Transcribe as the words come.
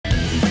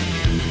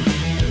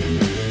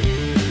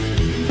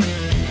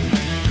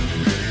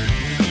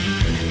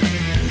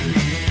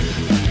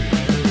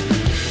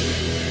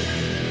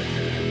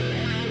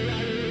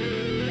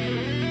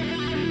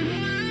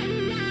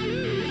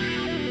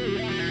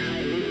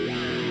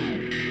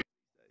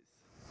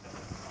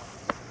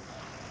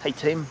Hey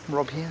team,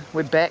 Rob here.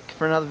 We're back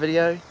for another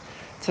video.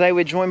 Today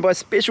we're joined by a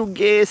special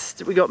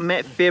guest. We got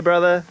Matt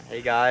Fairbrother.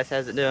 Hey guys,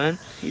 how's it doing?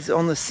 He's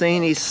on the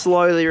scene. He's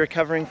slowly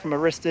recovering from a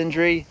wrist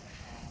injury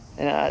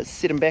and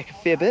set him back a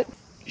fair bit.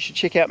 You should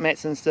check out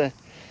Matt's Insta.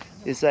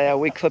 There's a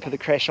wee clip of the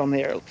crash on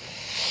there.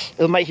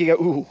 It'll make you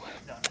go ooh.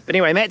 But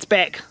anyway, Matt's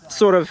back,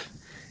 sort of.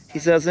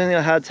 He's in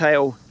a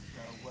hardtail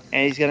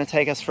and he's going to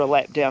take us for a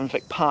lap down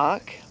Vic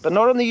Park, but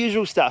not on the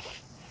usual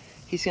stuff.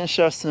 He's going to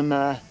show us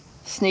some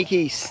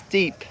sneaky,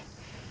 steep,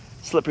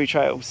 slippery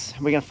trails.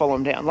 We're going to follow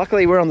him down.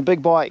 Luckily we're on the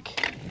big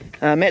bike.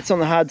 Matt's on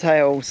the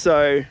hardtail,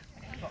 so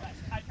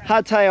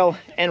hardtail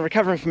and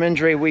recovering from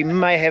injury, we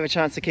may have a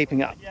chance of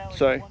keeping up.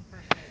 So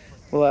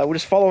we'll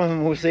just follow him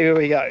and we'll see where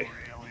we go.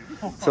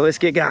 So let's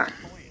get going.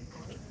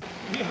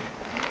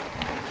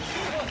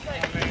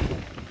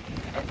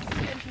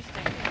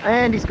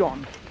 And he's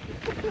gone.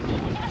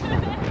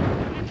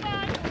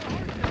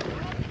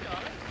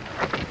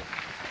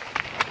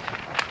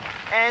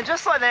 And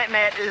just like that,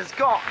 Matt is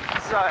gone.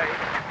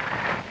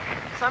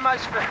 So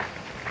much for...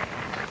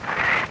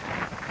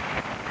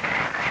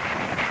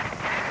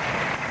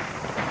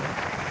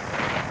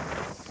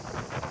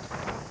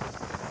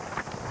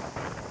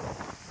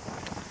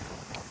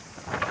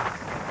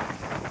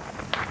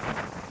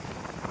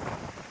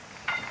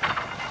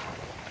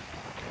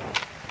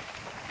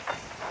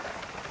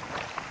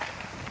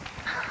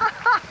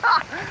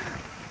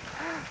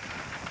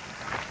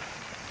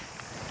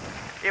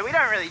 Yeah, we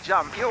don't really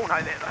jump. You all know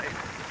that though.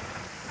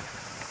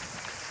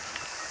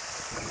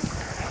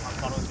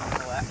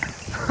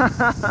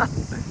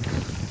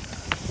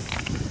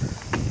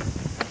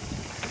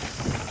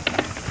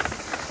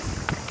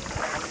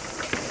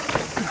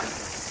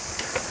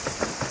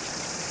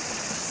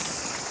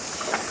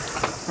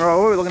 Alright,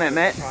 what are we looking at,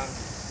 Matt?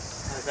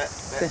 How's that?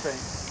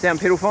 Down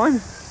pedal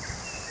fine?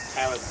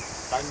 How is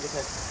What do you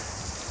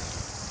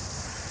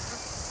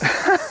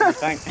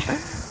think?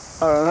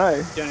 I don't know. Do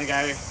you want to go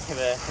have a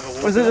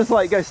walk? Was it just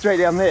like go straight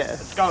down there?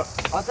 Let's go.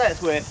 I'd say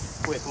it's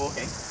worth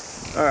walking.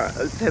 Alright,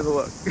 let's have a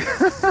look. There's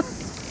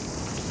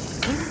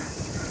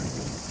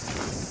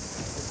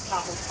a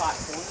couple tight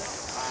corners.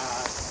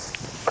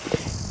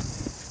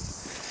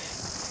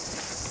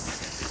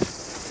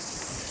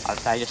 I'd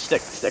say just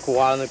stick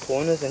wide in the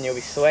corners and you'll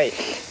be sweet.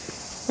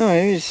 Oh,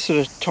 you just sort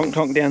of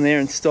tonk down there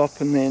and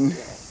stop and then...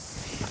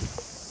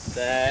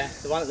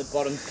 The one at the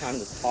bottom is kind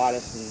of the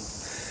tightest and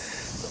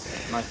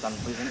most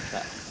unpleasant.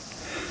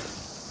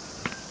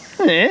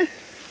 But yeah.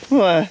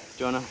 Well,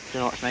 do you know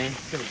what I mean?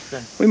 Give it a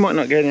spin. we might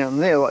not go down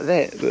there like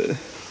that, but...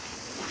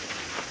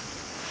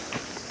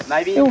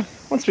 Maybe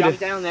once we jump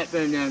down that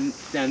berm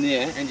down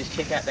there and just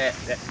check out that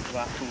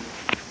last corner.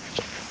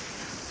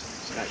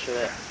 Just make sure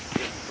that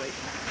it's sweet.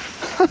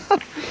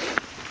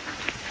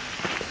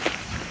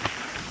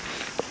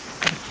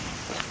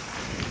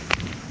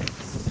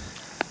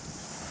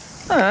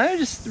 No,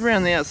 just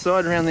around the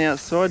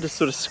outside, just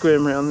sort of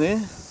squirm around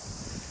there.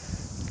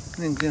 And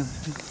then down.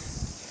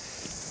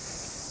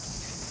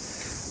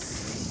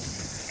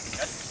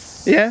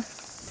 Yeah?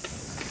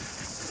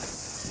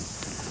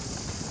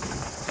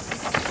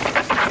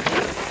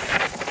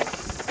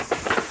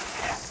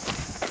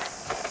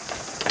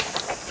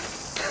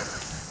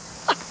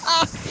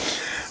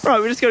 Right,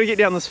 we just got to get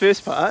down this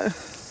first part.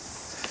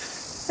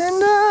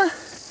 And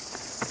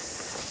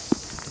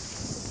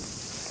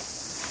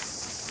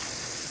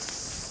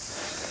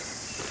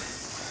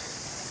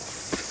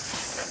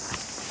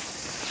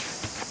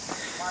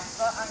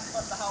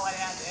the whole way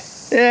out there.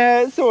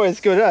 yeah, it's always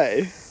good,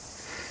 eh?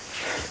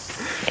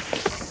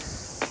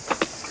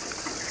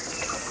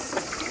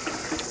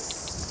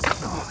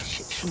 Oh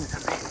shit, shouldn't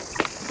have done that.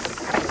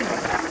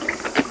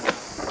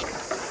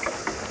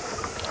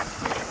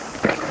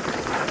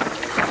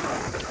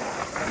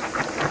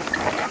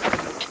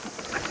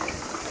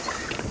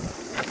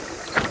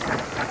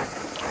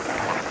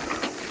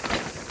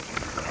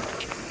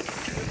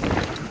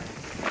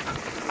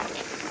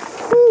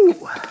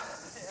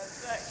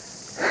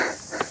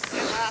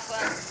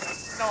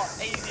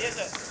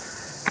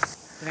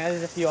 Now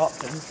there's a few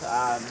options.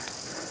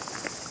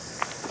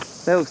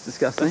 That looks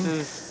disgusting. This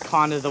is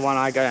kind of the one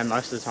I go down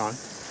most of the time.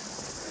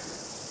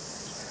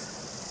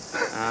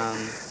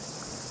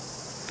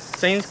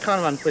 Seems kind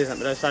of unpleasant,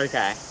 but it's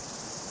okay.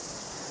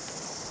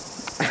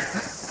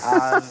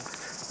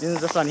 Then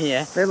there's this one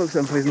here. That looks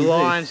unpleasant.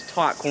 Blind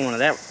tight corner.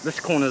 This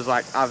corner is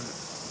like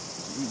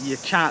your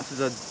chances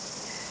are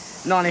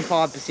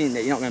 95%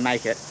 that you're not going to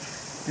make it.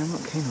 Yeah, I'm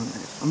not keen on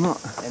that. I'm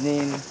not. And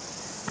then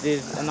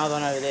there's another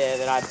one over there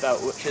that I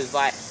built, which is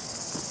like,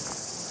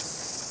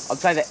 I'd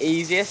say the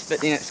easiest, but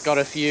then it's got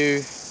a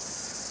few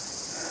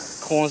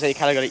corners that you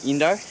kind of got to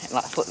endo and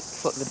like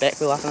flip the back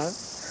wheel up and over.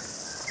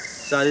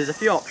 So there's a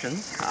few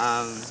options.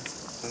 I'm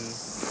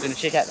going to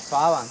check out the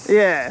far one.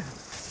 Yeah.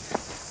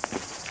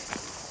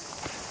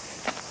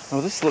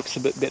 Oh, this looks a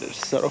bit better to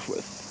start off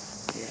with.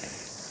 Yeah.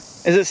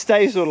 Is it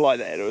stay sort of like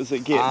that, or is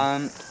it get?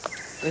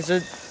 There's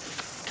a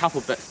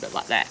couple bits a bit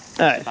like that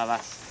above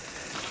us.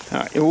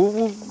 Alright,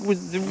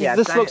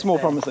 this looks more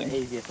promising. The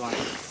easiest one.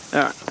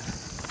 Alright.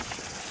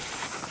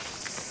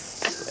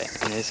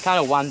 And there's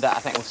kind of one bit I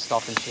think we'll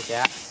stop and check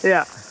out.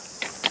 Yeah.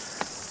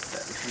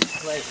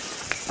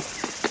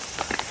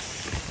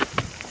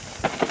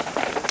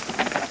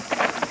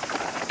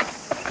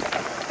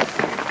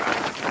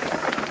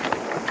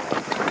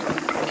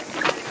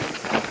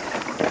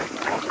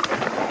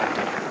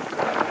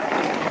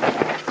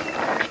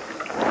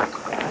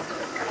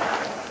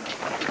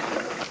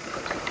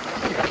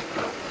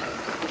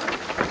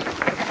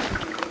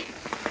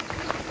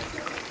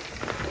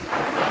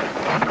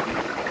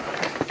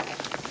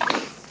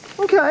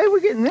 Okay, we're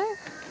getting there.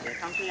 Yeah,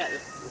 come check out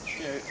this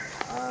chute.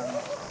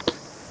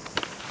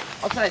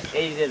 I'd say it's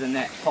easier than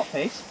that top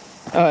piece.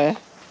 Oh yeah.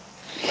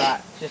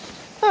 But just,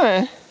 Oh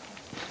yeah.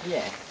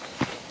 yeah.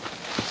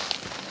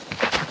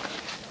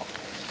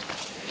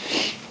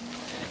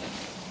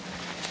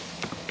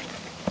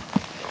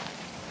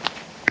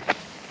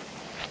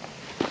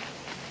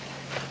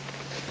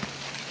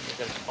 We've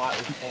got a fight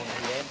with the corner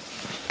here.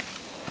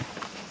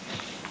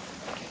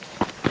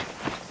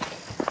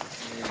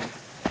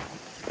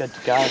 Good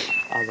to go.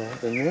 Other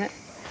than that,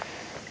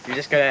 you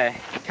just gotta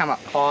come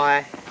up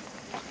high.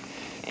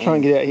 Try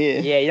and get out here.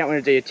 Yeah, you don't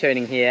want to do your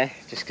turning here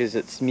just because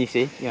it's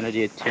messy. You want to do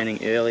your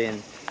turning early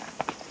and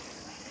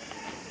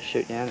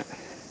shoot down it.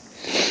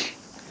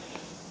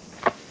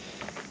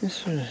 This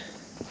sort of.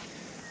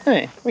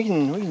 Hey, we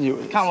can do it. With You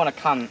this. can't want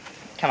to come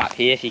up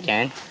here if you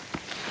can,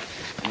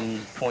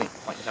 and point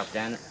yourself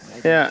down it.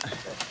 Maybe. Yeah.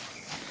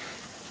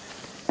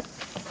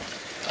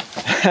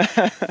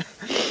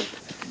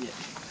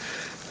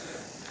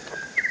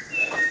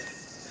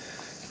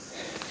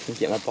 Can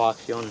get my bike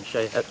on and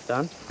show you how it's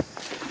done.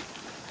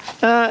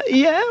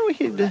 Yeah, we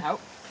could. Would that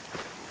help?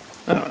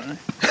 I don't know.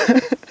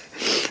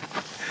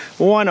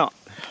 Why not?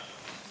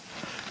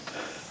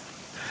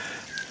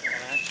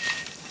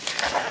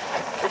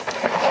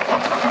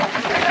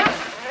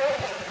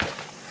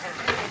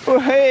 Oh,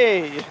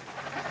 hey!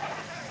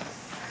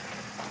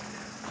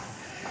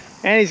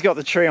 And he's got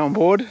the tree on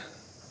board.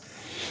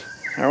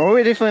 Well,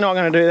 we're definitely not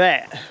going to do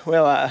that.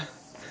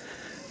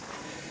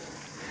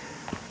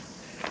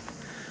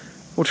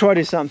 We'll try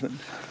to do something.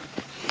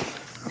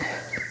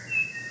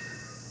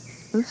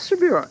 This should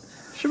be right.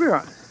 Should be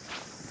right. I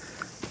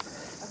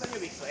think it'll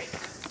be sweet.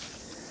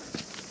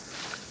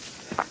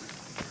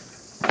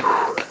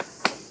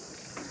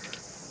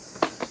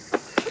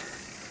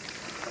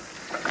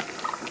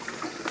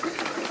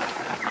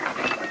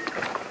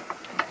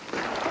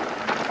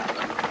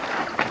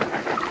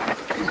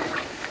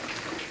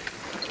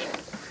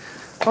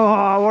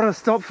 Oh, what a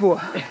stop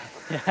for.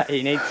 Yeah,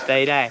 you need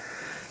speed, eh?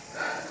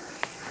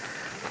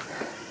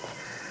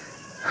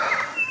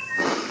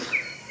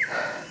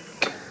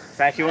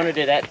 So if you want to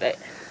do that,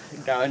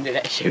 go and do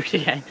that shoot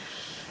again.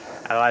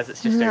 Otherwise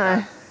it's just too No, hard.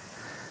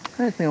 I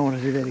don't think I want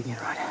to do that again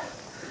right now.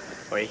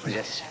 Or you can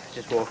just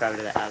walk over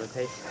to that other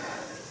piece.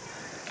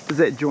 Does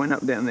that join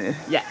up down there?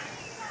 Yeah.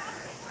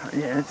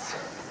 Yeah, it's...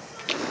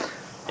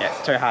 Yeah,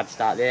 it's too hard to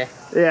start there.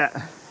 Yeah.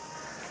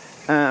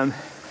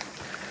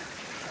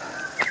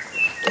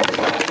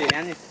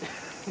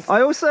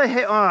 I also I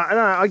don't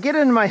know, I get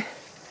in my...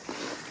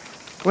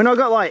 When I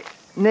got like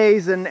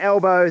knees and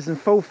elbows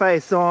and full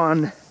face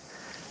on,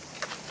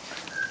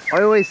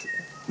 I always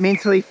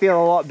mentally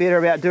feel a lot better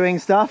about doing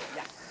stuff.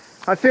 Yeah.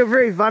 I feel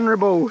very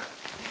vulnerable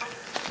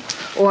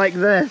like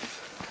this.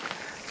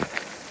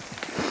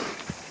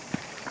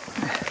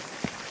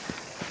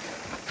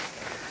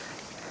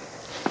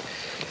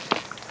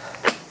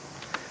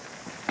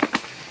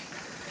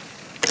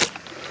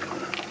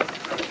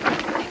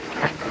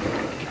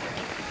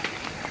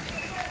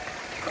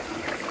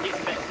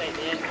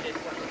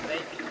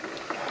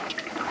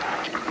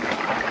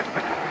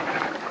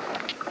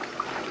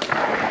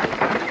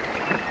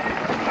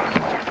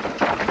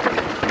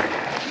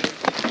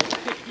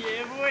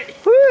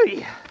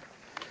 Whee!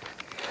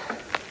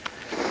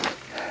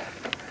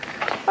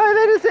 Oh,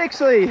 that is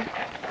actually...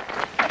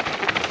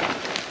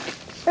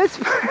 It's...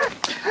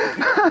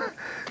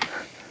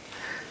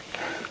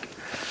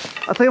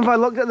 I think if I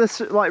looked at this,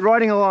 like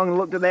riding along and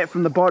looked at that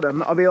from the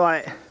bottom, I'll be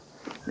like,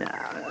 nah,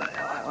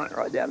 I won't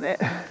ride down that.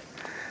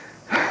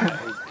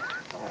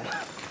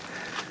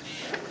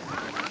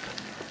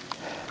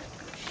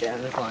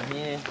 Down this one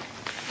here.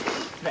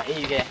 A bit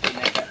easier to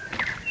make it.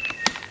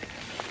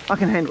 I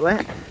can handle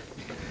that.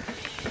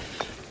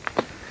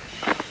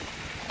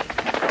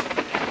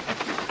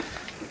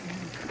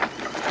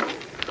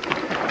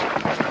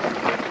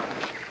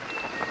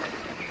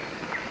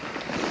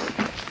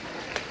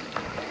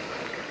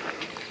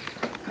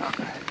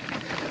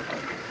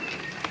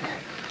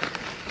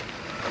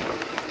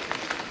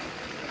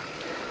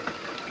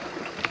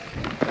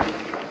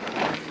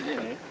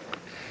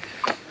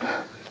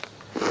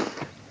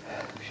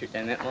 Shoot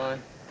down that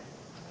line.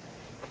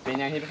 Been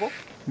down here before?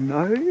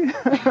 No.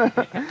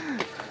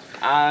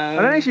 I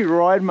don't actually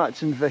ride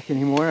much in Vic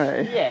anymore,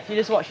 eh? Yeah, if you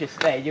just watch your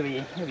speed, you'll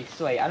be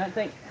sweet. I don't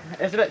think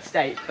it's a bit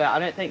steep, but I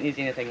don't think there's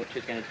anything which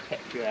is going to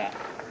catch you out.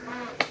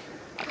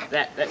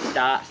 That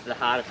starts the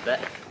hardest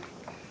bit,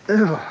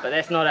 Ugh. but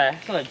that's not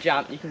a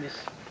jump. You can just.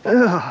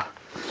 Ugh.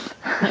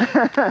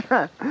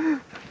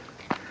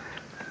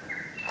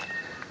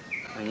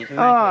 I mean, you can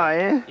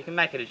yeah. You can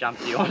make it a jump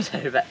if you want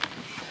to, but...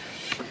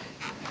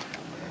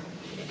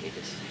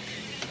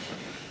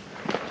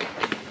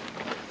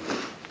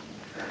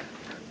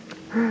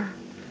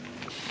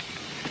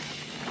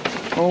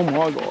 Oh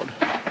my god.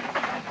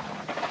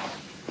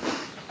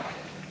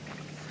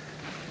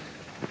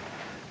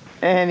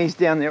 And he's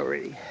down there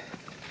already.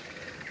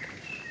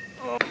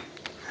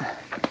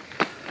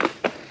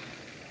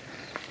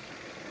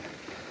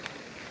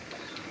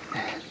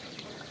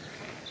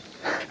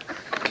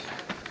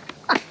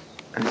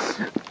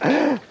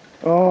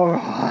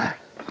 Oh.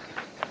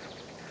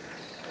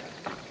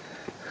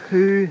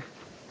 Who?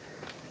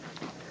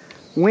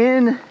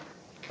 When?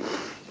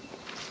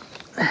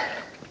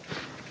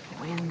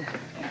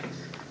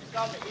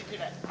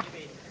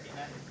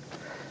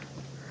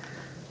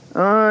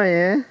 Oh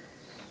yeah.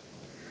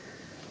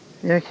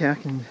 Yeah, okay, I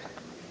can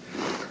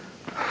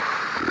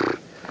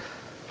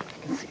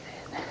see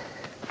that.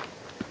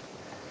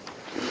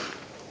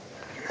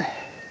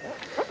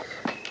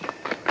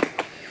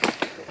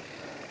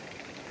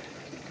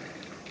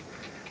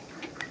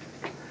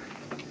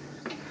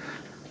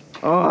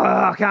 Oh,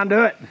 I can't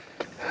do it.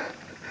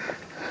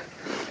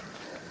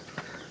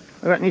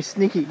 I got new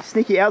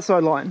sneaky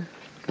outside line.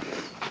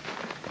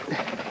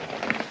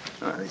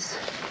 Oh, this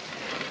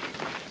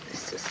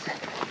just.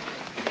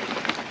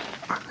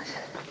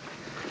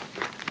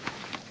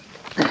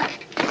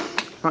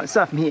 Right,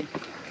 start from here.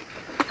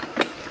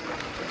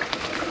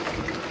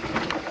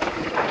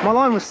 My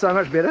line was so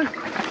much better. Got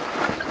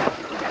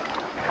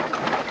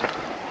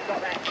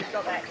that, just go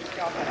up.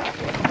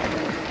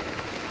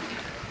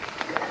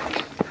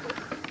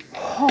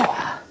 Oh.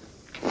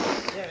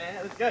 Yeah man,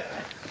 that was good.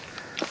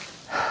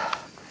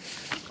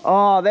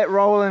 Oh, that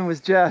rolling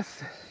was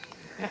just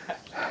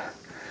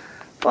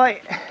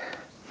like,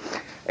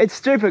 it's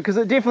stupid because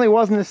it definitely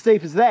wasn't as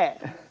steep as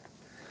that,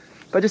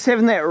 but just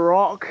having that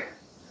rock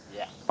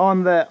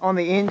on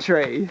the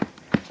entry,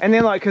 and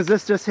then like because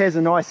this just has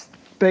a nice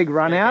big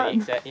run out.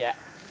 Yeah.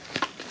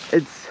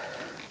 It's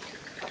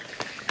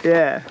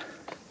and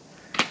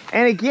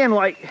again,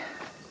 like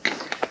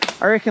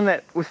I reckon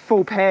that with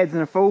full pads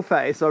and a full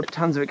face, I have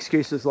tons of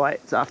excuses like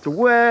it's after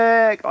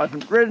work, I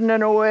haven't ridden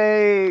in a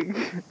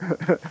week.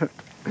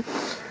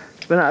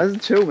 But no, this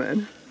is chill,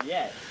 man.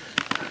 Yeah.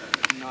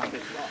 Nice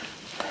big rock.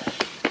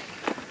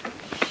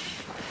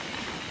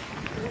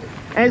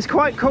 And it's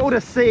quite cool to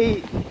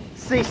see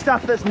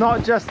stuff that's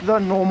not just the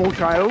normal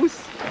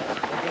trails.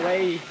 There's a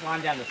wee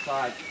line down the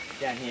side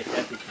down here,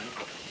 perfect.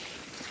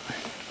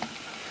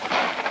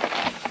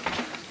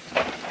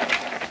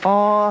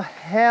 Oh,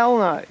 hell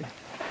no.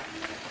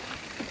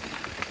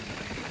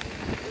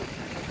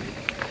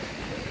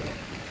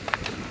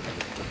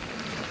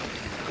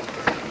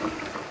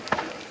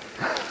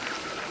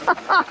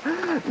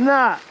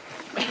 Nah,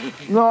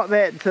 not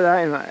that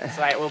today, mate.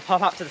 So wait, we'll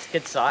pop up to the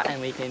skid site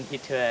and we can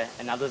head to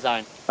another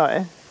zone. Oh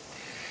yeah,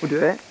 we'll do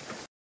that.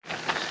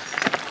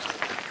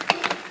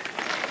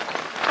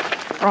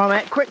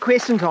 Alright mate, quick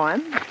question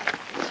time.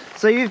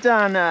 So you've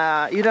done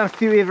a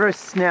few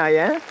Everests now,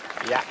 yeah?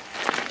 Yeah.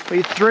 Were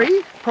you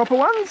 3 proper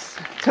ones?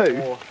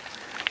 2?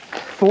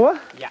 4?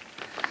 Yeah.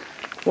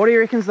 What do you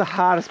reckon's the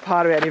hardest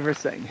part about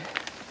Everesting?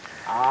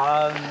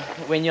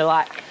 When you're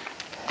like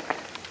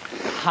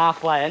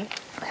halfway in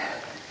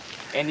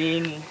and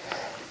then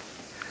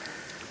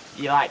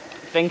you like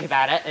think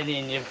about it and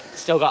then you've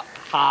still got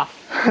half,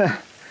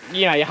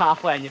 you know, you're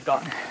halfway and you've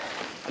got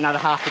another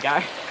half to go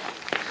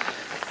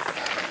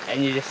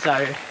and you're just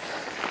so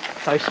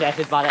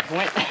shattered by that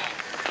point.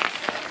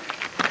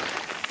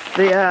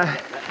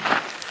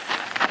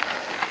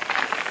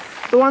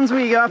 The ones where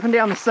you go up and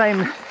down the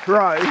same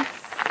road,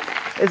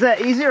 is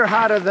that easier or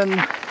harder than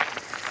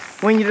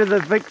when you did the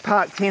Vic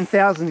Park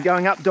 10,000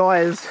 going up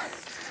Dyers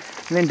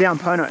and then down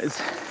Ponos?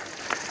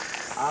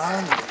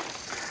 I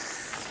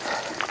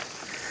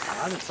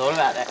haven't thought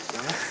about that, to be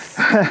honest.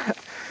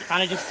 You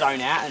kind of just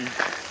zone out and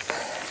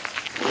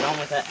get on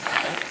with it.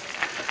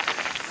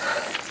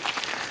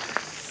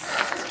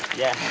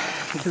 Yeah.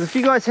 Because if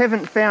you guys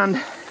haven't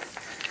found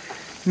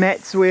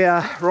Matt's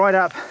right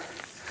up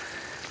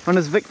on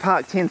his Vic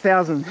Park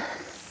 10,000,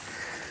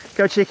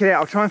 go check it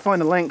out. I'll try and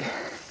find a link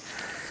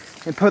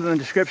and put it in the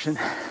description.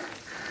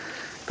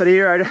 But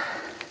he rode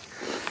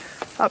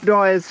up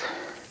Dyers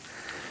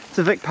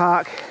to Vic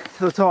Park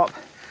to the top,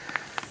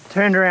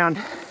 turned around,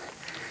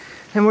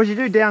 and what did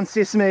you do? Down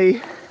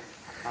Sesame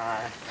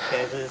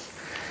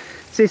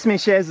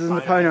Shaz's and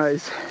the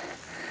Ponos,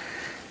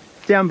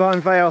 down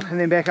Bowen Vale, and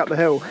then back up the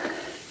hill.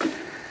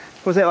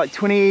 What was that, like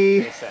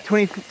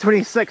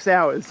 26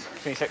 hours?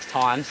 26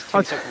 times,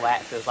 26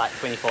 laps, it was like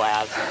 24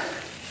 hours.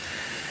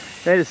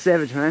 That is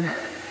savage, man.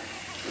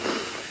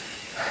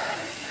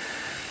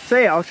 So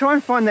yeah, I'll try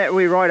and find that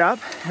wee ride up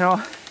and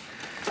I'll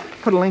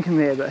put a link in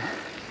there, but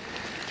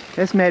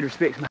that's mad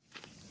respect, man.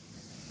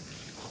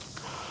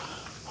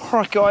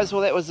 Alright guys,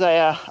 well that was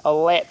a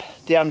lap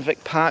down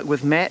Vic Park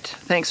with Matt.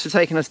 Thanks for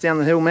taking us down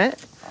the hill,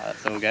 Matt. Oh,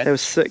 that's all good. That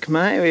was sick,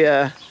 mate.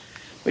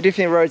 We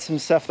definitely rode some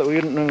stuff that we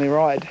wouldn't normally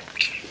ride.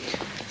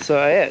 So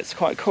yeah, it's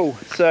quite cool.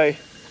 So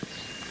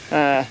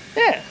Yeah,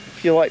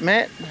 if you like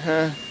Matt,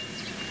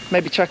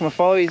 maybe chuck him a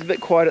follow. He's a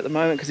bit quiet at the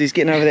moment because he's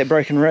getting over that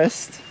broken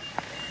wrist.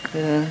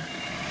 There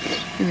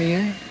we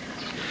go.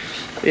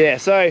 Yeah,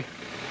 so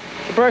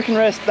the broken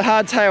wrist, the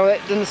hardtail,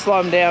 that didn't slow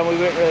him down. We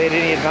weren't really at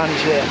any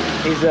advantage there.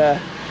 He's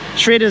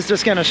Shredder's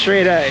just going to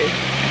shred, eh?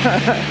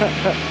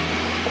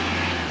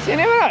 So you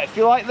never know. If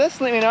you like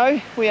this, let me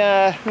know. We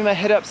may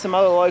hit up some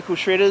other local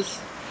shredders,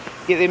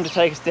 get them to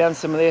take us down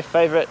some of their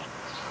favourite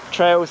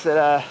trails that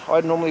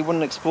I normally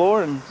wouldn't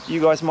explore, and you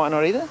guys might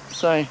not either.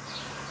 So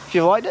if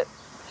you liked it,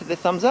 hit the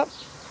thumbs up,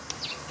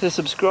 hit a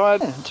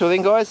subscribe. Until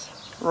then guys,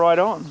 ride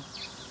on.